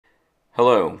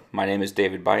Hello, my name is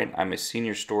David Byte. I'm a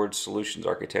Senior Storage Solutions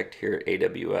Architect here at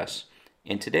AWS.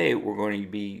 And today we're going to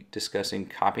be discussing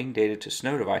copying data to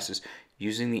Snow devices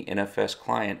using the NFS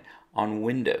client on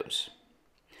Windows.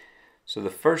 So the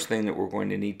first thing that we're going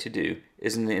to need to do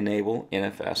is enable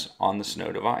NFS on the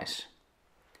Snow device.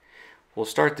 We'll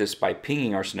start this by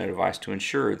pinging our Snow device to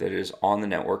ensure that it is on the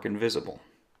network and visible.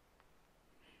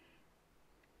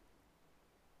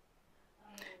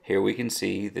 Here we can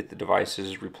see that the device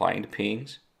is replying to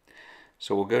pings.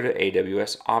 So we'll go to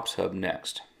AWS Ops Hub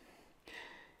next.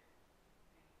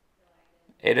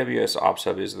 AWS Ops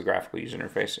Hub is the graphical user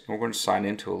interface, and we're going to sign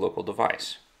into a local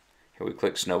device. Here we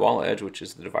click Snowball Edge, which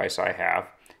is the device I have,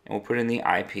 and we'll put in the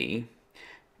IP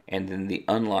and then the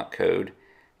unlock code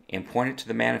and point it to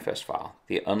the manifest file.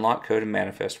 The unlock code and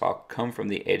manifest file come from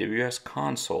the AWS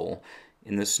console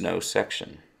in the Snow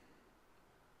section.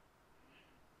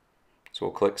 So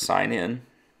we'll click Sign In,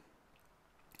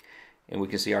 and we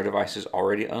can see our device is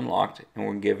already unlocked, and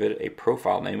we'll give it a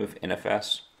profile name of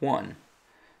NFS1.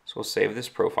 So we'll save this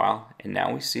profile, and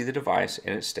now we see the device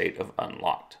in its state of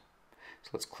unlocked. So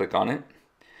let's click on it,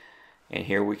 and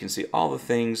here we can see all the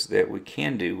things that we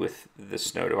can do with the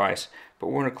Snow device, but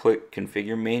we're going to click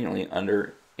Configure Manually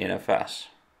under NFS.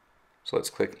 So let's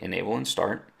click Enable and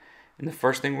Start. And the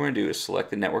first thing we're going to do is select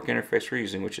the network interface we're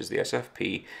using, which is the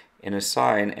SFP, and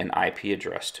assign an IP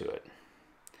address to it.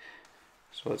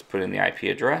 So let's put in the IP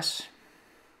address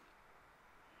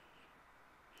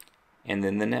and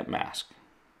then the net mask.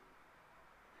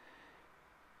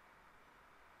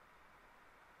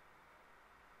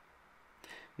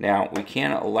 Now we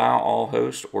can allow all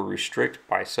hosts or restrict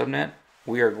by subnet.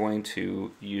 We are going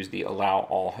to use the allow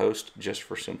all host just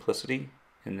for simplicity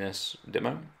in this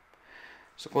demo.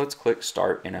 So let's click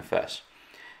Start NFS.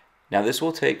 Now this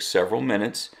will take several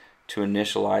minutes to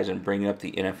initialize and bring up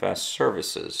the NFS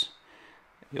services.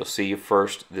 You'll see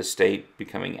first the state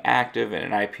becoming active and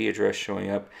an IP address showing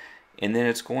up, and then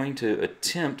it's going to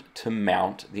attempt to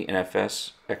mount the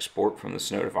NFS export from the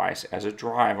Snow device as a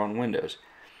drive on Windows.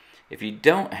 If you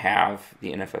don't have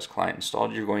the NFS client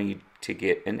installed, you're going to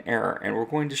get an error, and we're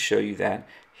going to show you that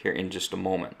here in just a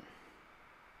moment.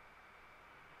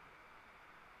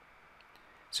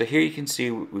 So here you can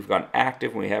see we've gone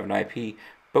active, we have an IP,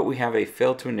 but we have a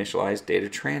failed to initialize data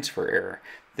transfer error.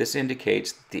 This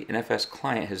indicates that the NFS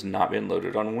client has not been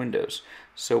loaded on Windows,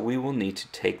 so we will need to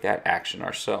take that action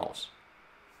ourselves.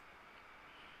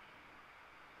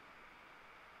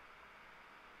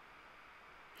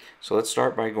 So let's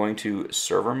start by going to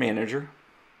Server Manager,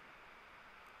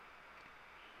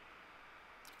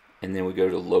 and then we go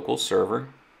to Local Server,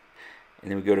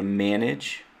 and then we go to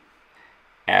Manage,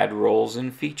 Add Roles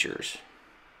and Features.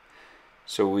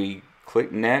 So we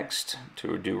click Next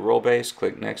to do role-based,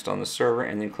 click Next on the server,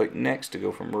 and then click Next to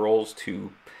go from roles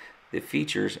to the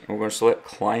features, and we're going to select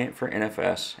Client for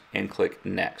NFS and click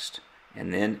Next,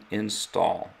 and then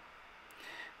Install.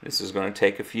 This is going to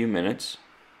take a few minutes,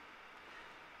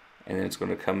 and then it's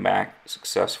going to come back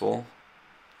successful,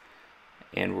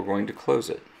 and we're going to close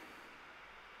it.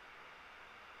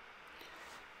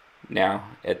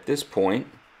 Now at this point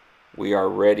we are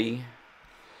ready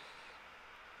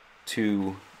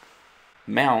to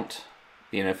mount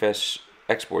the NFS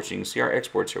exports. You can see our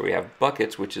exports here. We have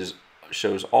buckets, which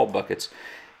shows all buckets,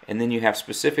 and then you have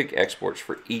specific exports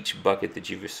for each bucket that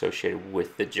you've associated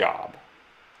with the job.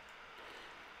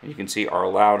 And you can see our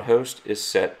allowed host is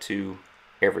set to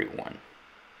everyone.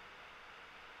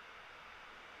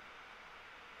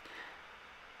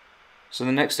 So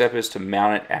the next step is to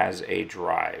mount it as a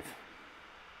drive.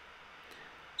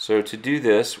 So to do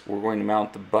this, we're going to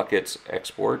mount the buckets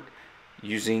export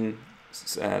using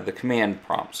the command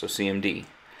prompt, so CMD.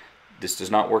 This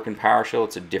does not work in PowerShell,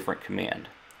 it's a different command.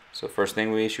 So the first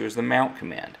thing we issue is the mount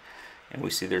command, and we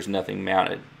see there's nothing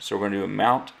mounted. So we're going to do a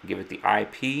mount, give it the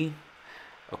IP,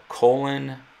 a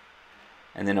colon,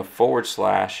 and then a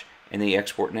 /, and the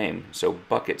export name, so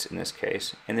buckets in this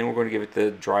case, and then we're going to give it the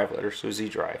drive letter, so Z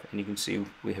drive, and you can see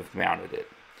we have mounted it.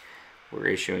 We're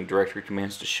issuing directory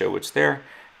commands to show it's there.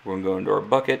 We're going to go into our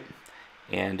bucket,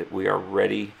 and we are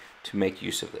ready to make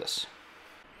use of this.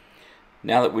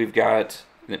 Now that we've got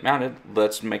it mounted,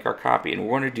 let's make our copy, and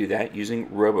we're going to do that using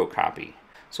RoboCopy.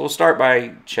 So we'll start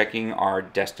by checking our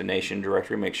destination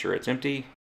directory, make sure it's empty.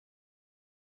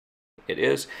 It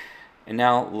is. And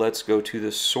now let's go to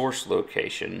the source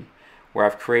location, where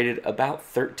I've created about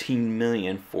 13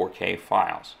 million 4K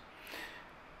files.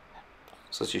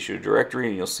 So let's issue a directory,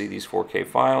 and you'll see these 4K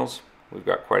files. We've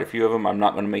got quite a few of them. I'm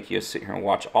not going to make you sit here and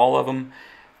watch all of them,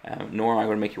 nor am I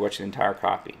going to make you watch the entire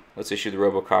copy. Let's issue the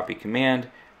RoboCopy command.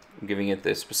 I'm giving it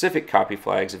the specific copy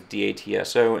flags of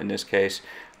DATSO in this case,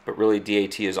 but really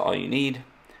DAT is all you need.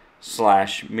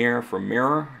 / mirror for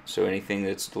mirror, so anything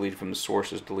that's deleted from the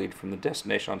source is deleted from the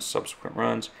destination on subsequent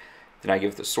runs. Then I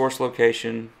give the source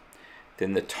location,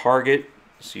 then the target,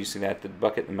 so you see that the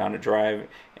bucket, the mounted drive,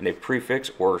 and a prefix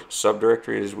or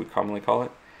subdirectory as we commonly call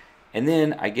it. And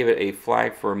then I give it a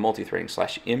flag for multi-threading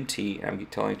 /mt, and I'm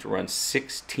telling it to run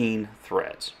 16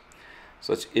 threads.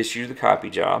 So let's issue the copy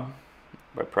job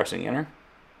by pressing enter.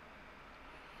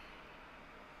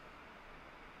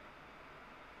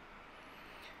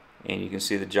 And you can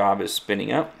see the job is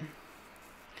spinning up.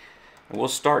 And we'll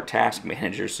start Task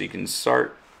Manager so you can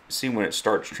see when it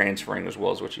starts transferring as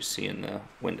well as what you see in the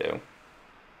window.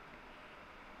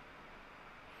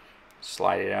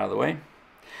 Slide it out of the way.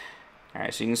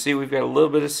 Alright, so you can see we've got a little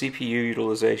bit of CPU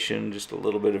utilization, just a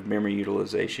little bit of memory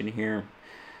utilization here.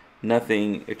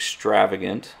 Nothing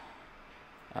extravagant.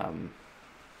 And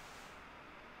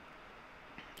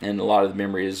a lot of the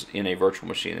memory is in a virtual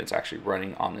machine that's actually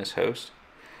running on this host.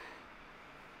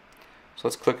 So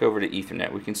let's click over to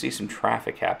Ethernet. We can see some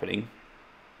traffic happening.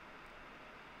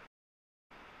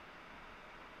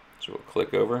 So we'll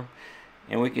click over,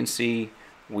 and we can see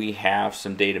we have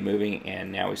some data moving,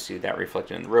 and now we see that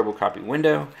reflected in the robocopy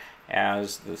window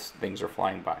as the things are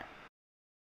flying by.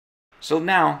 So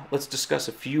now let's discuss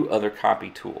a few other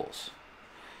copy tools.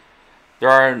 There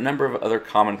are a number of other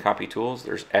common copy tools.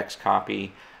 There's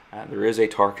Xcopy. There is a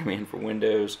tar command for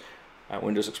Windows.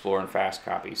 Windows Explorer and Fast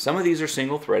Copy. Some of these are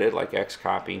single-threaded, like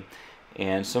Xcopy,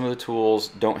 and some of the tools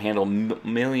don't handle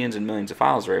millions and millions of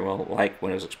files very well, like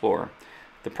Windows Explorer.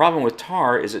 The problem with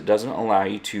tar is it doesn't allow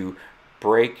you to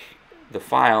break the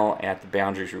file at the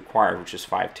boundaries required, which is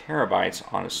 5 terabytes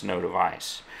on a Snow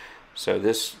device. So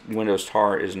this Windows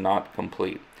tar is not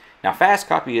complete. Now, Fast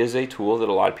Copy is a tool that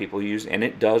a lot of people use, and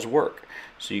it does work.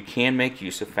 So you can make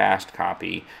use of Fast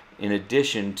Copy in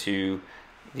addition to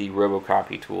the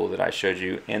robocopy tool that I showed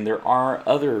you, and there are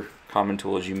other common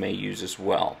tools you may use as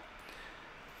well.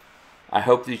 I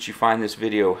hope that you find this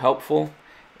video helpful,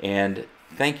 and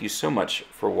thank you so much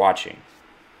for watching.